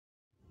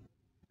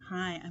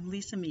Hi, I'm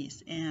Lisa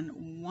Meese,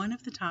 and one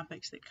of the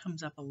topics that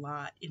comes up a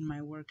lot in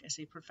my work as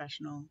a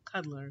professional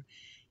cuddler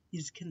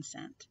is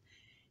consent.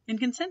 And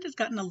consent has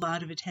gotten a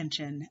lot of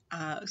attention,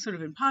 sort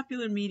of in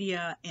popular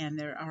media, and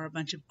there are a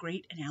bunch of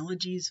great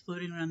analogies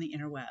floating around the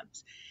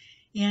interwebs.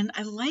 And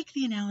I like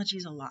the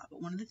analogies a lot,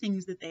 but one of the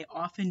things that they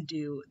often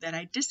do that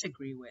I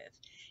disagree with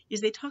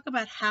is they talk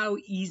about how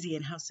easy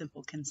and how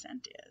simple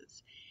consent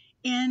is.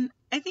 And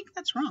I think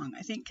that's wrong.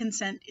 I think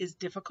consent is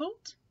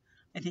difficult.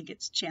 I think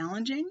it's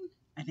challenging.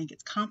 I think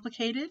it's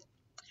complicated.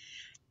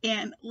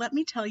 And let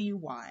me tell you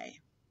why.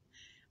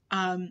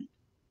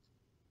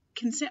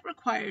 Consent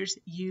requires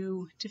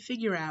you to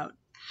figure out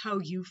how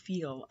you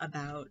feel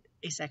about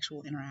a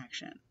sexual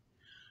interaction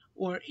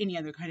or any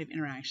other kind of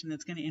interaction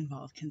that's going to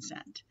involve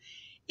consent.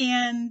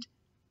 And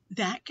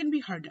that can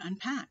be hard to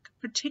unpack,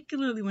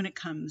 particularly when it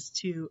comes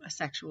to a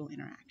sexual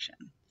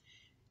interaction.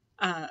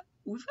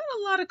 We've got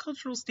a lot of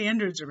cultural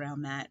standards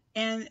around that,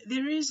 and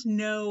there is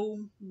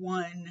no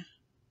one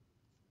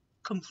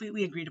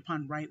completely agreed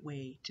upon right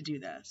way to do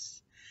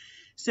this.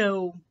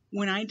 So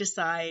when I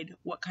decide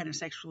what kind of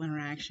sexual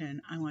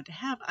interaction I want to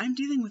have, I'm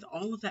dealing with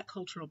all of that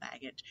cultural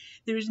baggage.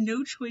 There is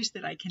no choice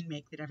that I can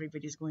make that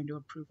everybody's going to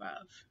approve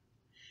of.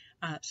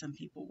 Some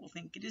people will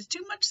think it is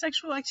too much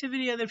sexual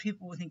activity. Other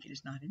people will think it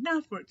is not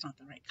enough or it's not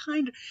the right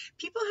kind.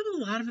 People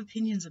have a lot of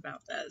opinions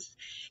about this,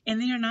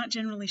 and they are not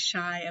generally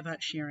shy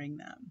about sharing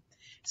them.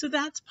 So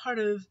that's part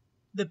of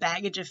the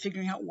baggage of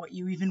figuring out what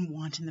you even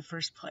want in the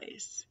first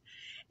place.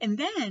 And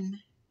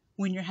then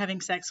when you're having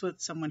sex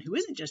with someone who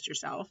isn't just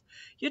yourself,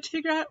 you have to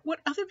figure out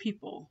what other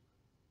people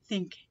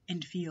think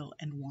and feel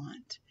and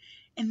want.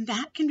 And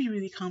that can be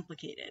really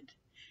complicated.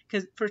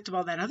 Because first of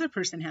all, that other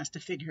person has to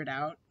figure it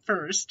out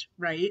first,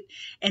 right?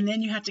 And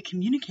then you have to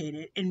communicate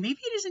it. And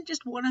maybe it isn't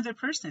just one other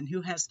person who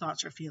has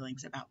thoughts or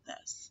feelings about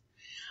this.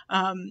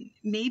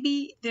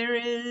 Maybe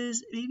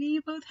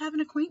you both have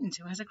an acquaintance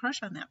who has a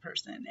crush on that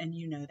person, and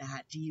you know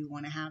that. Do you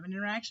want to have an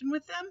interaction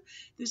with them?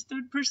 This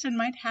third person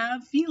might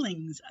have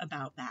feelings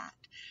about that.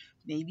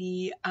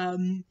 Maybe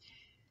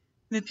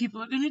that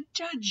people are going to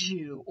judge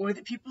you, or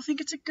that people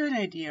think it's a good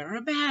idea or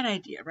a bad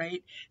idea,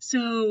 right?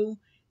 So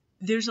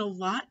there's a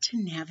lot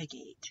to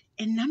navigate,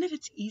 and none of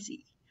it's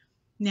easy.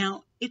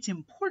 Now, it's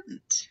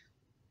important.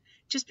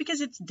 Just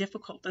because it's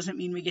difficult doesn't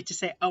mean we get to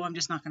say, oh, I'm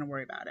just not going to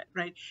worry about it,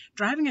 right?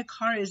 Driving a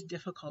car is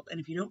difficult, and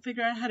if you don't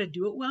figure out how to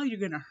do it well, you're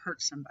going to hurt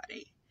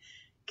somebody.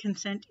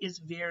 Consent is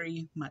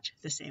very much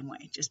the same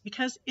way. Just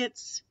because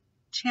it's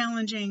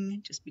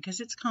challenging, just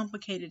because it's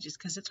complicated, just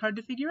because it's hard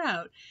to figure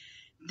out,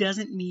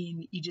 doesn't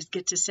mean you just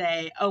get to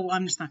say, oh, well,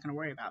 I'm just not going to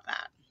worry about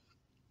that.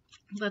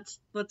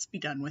 Let's be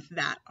done with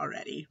that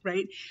already,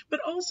 right? But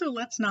also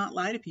let's not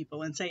lie to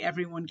people and say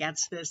everyone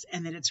gets this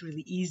and that it's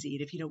really easy,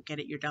 and if you don't get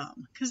it, you're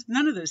dumb, because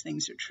none of those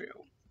things are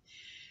true.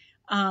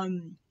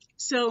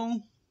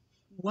 So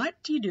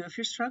what do you do if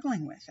you're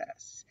struggling with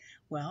this?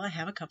 Well, I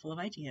have a couple of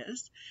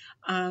ideas.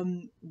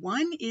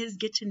 One is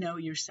get to know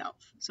yourself.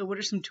 So what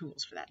are some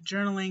tools for that?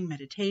 Journaling,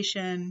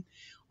 meditation,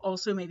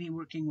 also maybe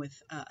working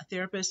with a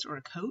therapist or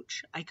a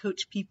coach. I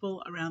coach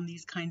people around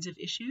these kinds of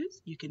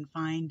issues. You can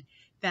find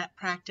that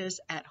practice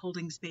at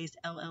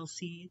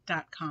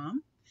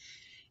holdingspacellc.com.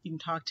 You can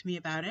talk to me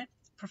about it.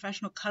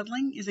 Professional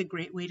cuddling is a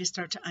great way to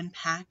start to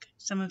unpack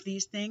some of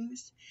these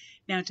things.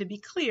 Now, to be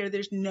clear,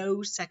 there's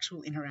no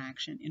sexual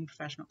interaction in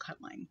professional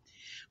cuddling,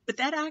 but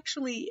that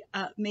actually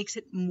makes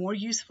it more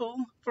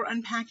useful for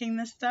unpacking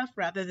this stuff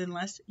rather than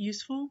less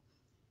useful,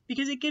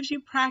 because it gives you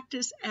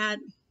practice at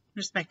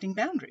respecting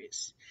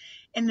boundaries,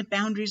 and the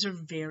boundaries are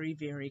very,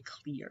 very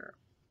clear.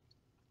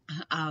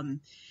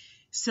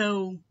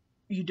 So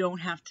you don't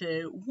have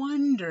to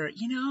wonder,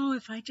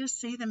 if I just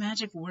say the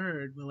magic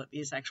word, will it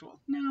be sexual?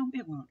 No,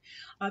 it won't.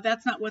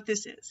 That's not what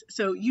this is.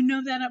 So you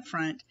know that up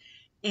front,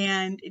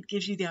 and it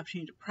gives you the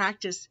opportunity to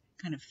practice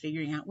kind of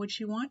figuring out what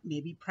you want.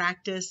 Maybe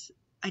practice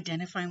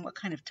identifying what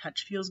kind of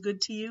touch feels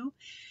good to you.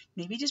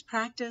 Maybe just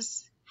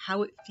practice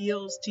how it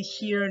feels to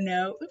hear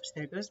no. Oops,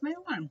 there goes my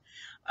alarm.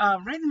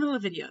 Right in the middle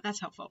of the video. That's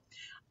helpful.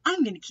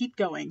 I'm going to keep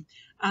going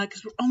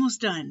because we're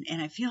almost done,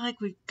 and I feel like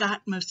we've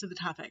got most of the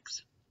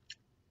topics,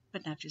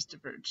 but not just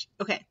diverge.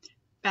 Okay,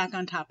 back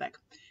on topic.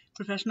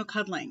 Professional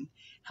cuddling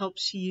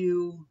helps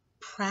you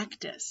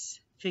practice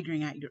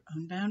figuring out your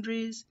own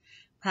boundaries,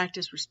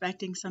 practice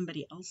respecting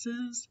somebody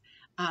else's,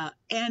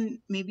 and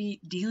maybe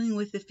dealing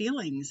with the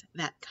feelings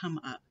that come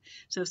up.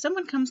 So if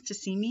someone comes to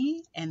see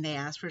me and they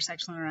ask for a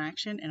sexual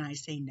interaction and I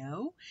say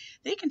no,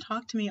 they can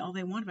talk to me all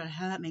they want about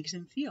how that makes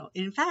them feel.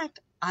 In fact,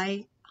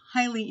 I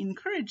highly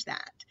encourage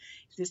that.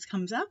 If this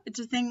comes up, it's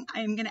a thing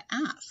I am going to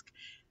ask.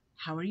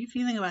 How are you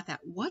feeling about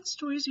that? What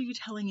stories are you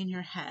telling in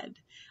your head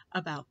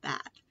about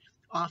that?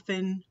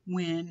 Often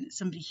when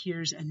somebody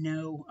hears a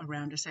no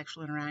around a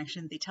sexual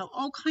interaction, they tell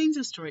all kinds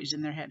of stories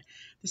in their head.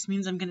 This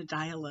means I'm going to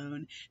die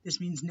alone.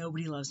 This means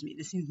nobody loves me.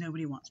 This means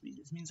nobody wants me.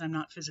 This means I'm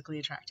not physically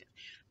attractive.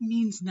 It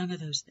means none of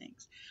those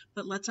things.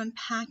 But let's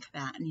unpack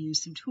that and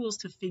use some tools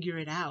to figure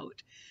it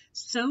out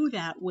so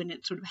that when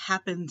it sort of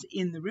happens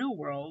in the real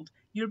world,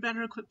 you're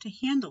better equipped to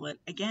handle it,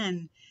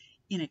 again,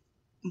 in a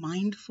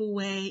mindful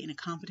way, in a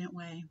competent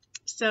way.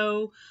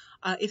 So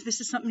if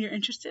this is something you're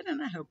interested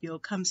in, I hope you'll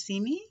come see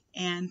me,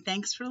 and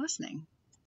thanks for listening.